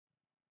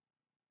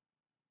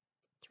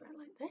wear it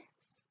like this.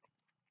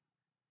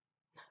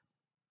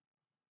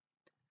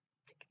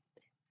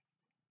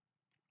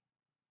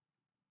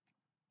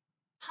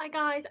 Hi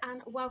guys,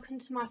 and welcome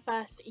to my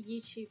first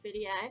YouTube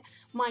video.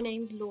 My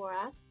name's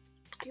Laura.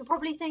 You're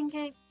probably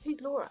thinking, who's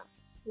Laura?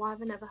 Why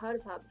have I never heard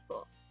of her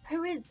before?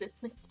 Who is this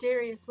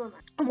mysterious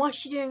woman? And why is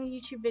she doing a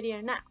YouTube video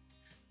now?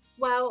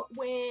 Well,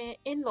 we're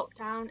in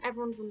lockdown,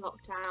 everyone's in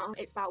lockdown.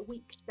 It's about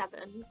week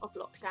 7 of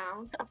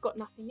lockdown. I've got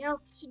nothing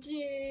else to do.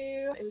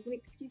 It was an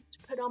excuse to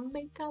put on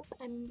makeup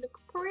and look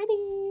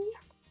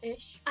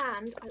pretty-ish.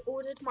 And I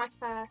ordered my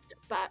first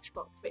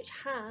Birchbox, which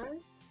has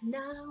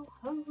now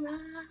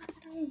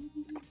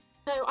arrived.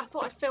 So I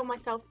thought I'd film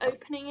myself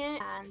opening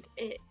it, and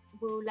it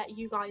will let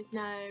you guys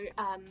know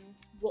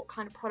what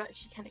kind of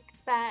products you can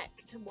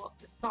expect, what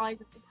the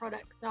size of the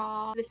products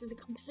are. This is a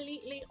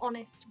completely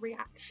honest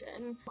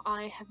reaction.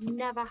 I have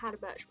never had a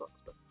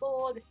Birchbox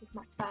before. This is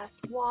my first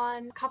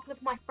one. A couple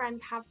of my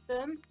friends have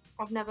them.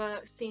 I've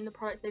never seen the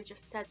products, they've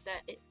just said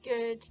that it's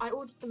good. I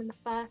ordered them in the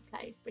first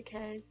place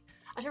because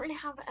I don't really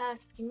have a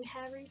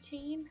skincare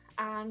routine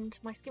and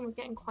my skin was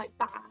getting quite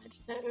bad,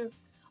 so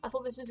I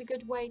thought this was a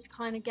good way to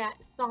kind of get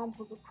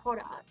samples of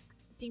products,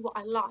 see what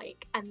I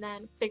like, and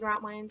then figure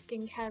out my own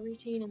skincare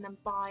routine and then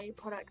buy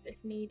products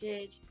if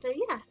needed. So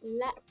yeah,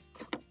 let's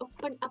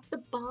open up the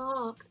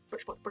box.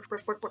 Birchbox.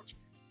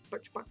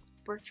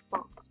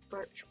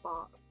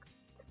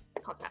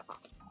 Can't say that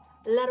fast.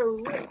 Let her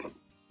rip.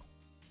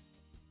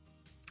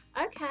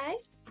 Okay.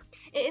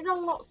 It is a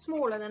lot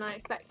smaller than I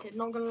expected,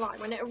 not gonna lie.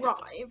 When it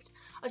arrived,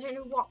 I don't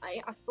know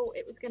why, I thought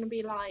it was gonna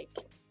be like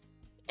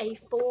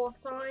A4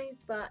 size,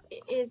 but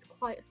it is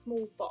quite a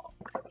small box.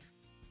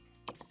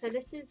 So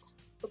this is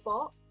the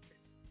box.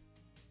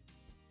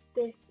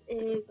 This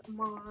is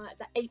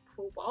the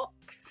April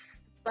box,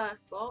 the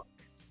first box.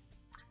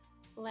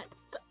 Let's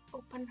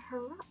open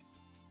her up.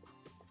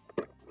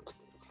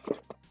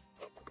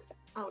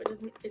 Oh, it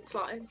doesn't, it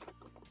slides.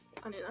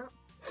 I knew that.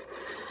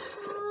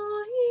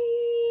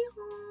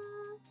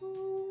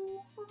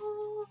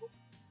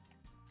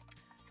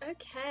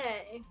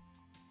 Okay,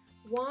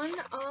 one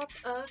of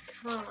a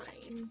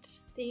kind.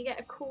 So you get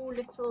a cool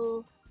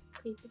little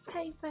piece of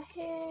paper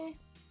here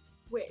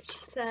which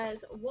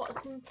says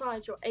what's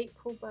inside your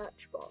April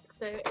Birchbox.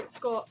 So it's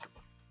got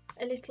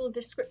a little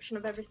description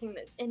of everything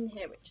that's in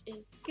here, which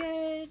is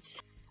good,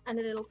 and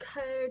a little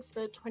code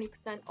for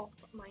 20% off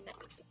my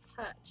next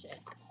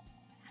purchase.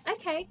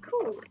 Okay,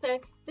 cool. So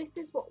this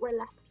is what we're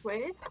left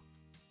with.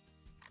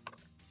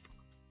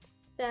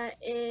 There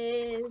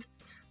is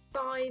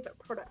 5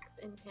 products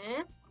in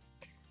here,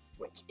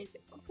 which is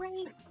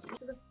great.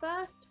 So the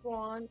first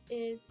one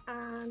is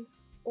an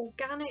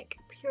organic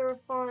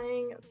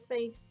purifying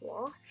face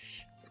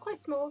wash. It's quite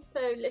small,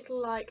 so little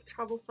like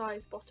travel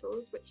size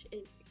bottles, which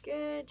is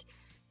good.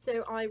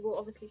 So I will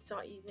obviously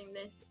start using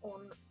this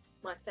on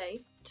my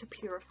face to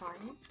purify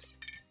it.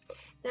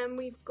 Then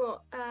we've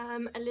got a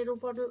little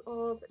bottle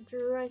of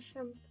dry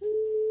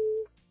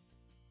shampoo,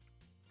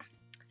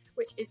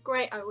 which is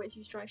great. I always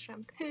use dry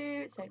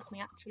shampoo, it saves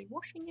me actually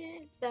washing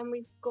it. Then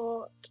we've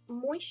got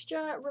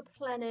Moisture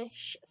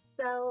Replenish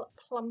Cell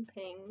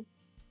Plumping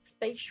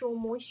Facial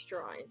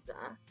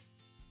Moisturizer.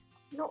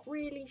 Not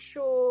really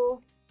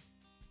sure.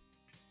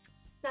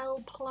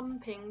 Cell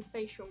Plumping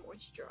Facial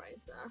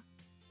Moisturizer.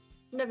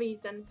 Never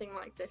used anything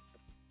like this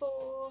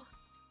before.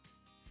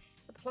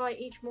 Apply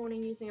each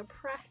morning using a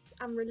press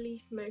and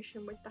release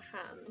motion with the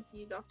hands.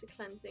 Use after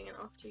cleansing and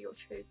after your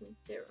chosen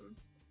serum.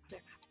 I don't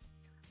have it.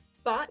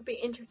 But it'd be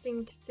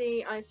interesting to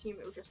see. I assume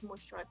it will just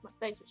moisturise my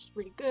face, which is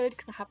really good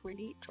because I have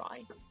really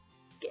dry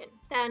skin.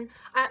 Then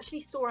I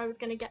actually saw I was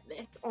going to get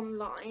this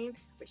online,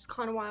 which is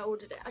kind of why I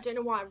ordered it. I don't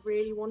know why I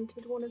really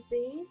wanted one of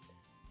these.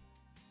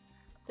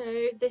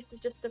 So this is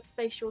just a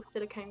facial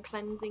silicone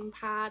cleansing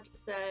pad.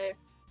 So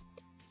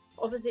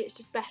obviously it's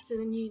just better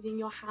than using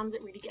your hands.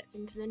 It really gets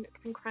into the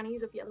nooks and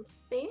crannies of your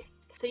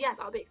face. So yeah,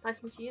 that'll be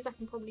exciting to use. I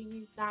can probably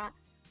use that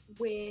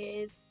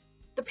with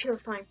the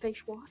purifying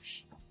face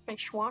wash.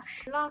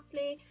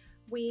 Lastly,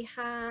 we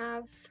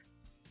have,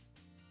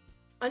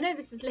 I know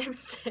this is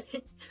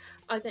lipstick,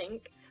 I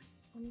think.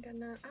 I'm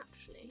gonna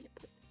actually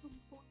put this on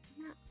board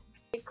now.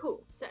 Okay,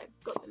 cool, so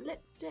got the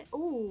lipstick.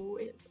 Oh,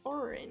 it's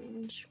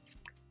orange.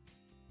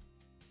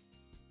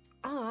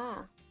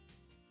 Ah.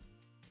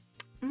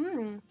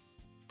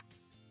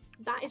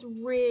 That is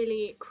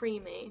really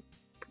creamy.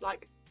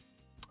 Like,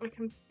 I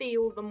can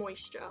feel the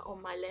moisture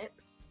on my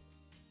lips.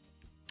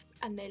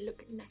 And they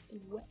look nice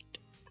and wet.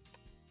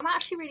 I'm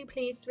actually really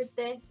pleased with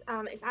this.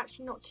 It's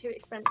actually not too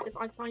expensive.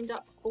 I signed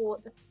up for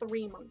the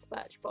 3-month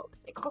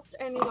Birchbox. It cost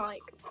only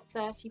like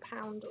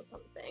 £30 or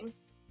something.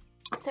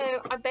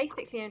 So I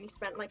basically only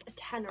spent like a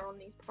tenner on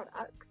these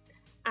products,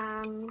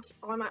 and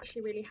I'm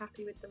actually really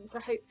happy with them. So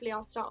hopefully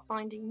I'll start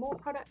finding more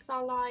products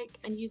I like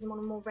and use them on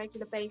a more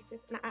regular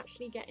basis and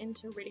actually get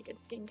into a really good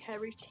skincare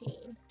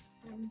routine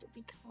and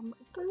become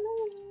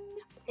glowing.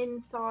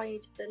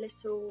 Inside the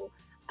little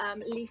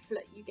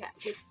leaflet you get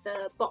with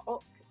the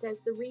box. It says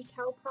the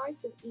retail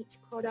price of each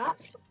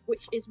product,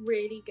 which is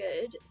really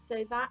good.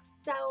 So that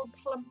Cell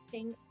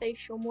Plumping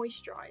Facial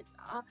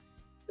Moisturiser,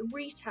 the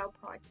retail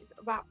price is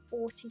about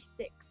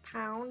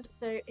 £46,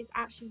 so it's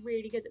actually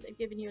really good that they've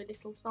given you a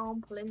little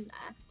sample in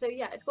there. So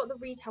yeah, it's got the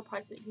retail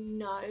price that you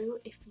know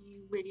if you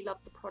really love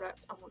the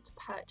product and want to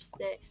purchase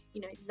it,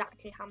 you know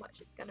exactly how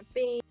much it's going to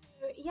be.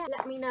 So yeah,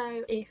 let me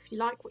know if you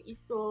like what you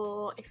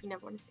saw, if you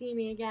never want to see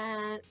me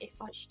again, if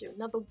I should do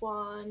another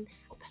one.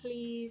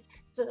 Please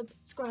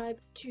subscribe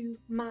to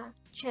my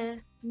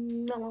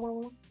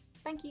channel.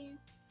 Thank you.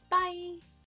 Bye.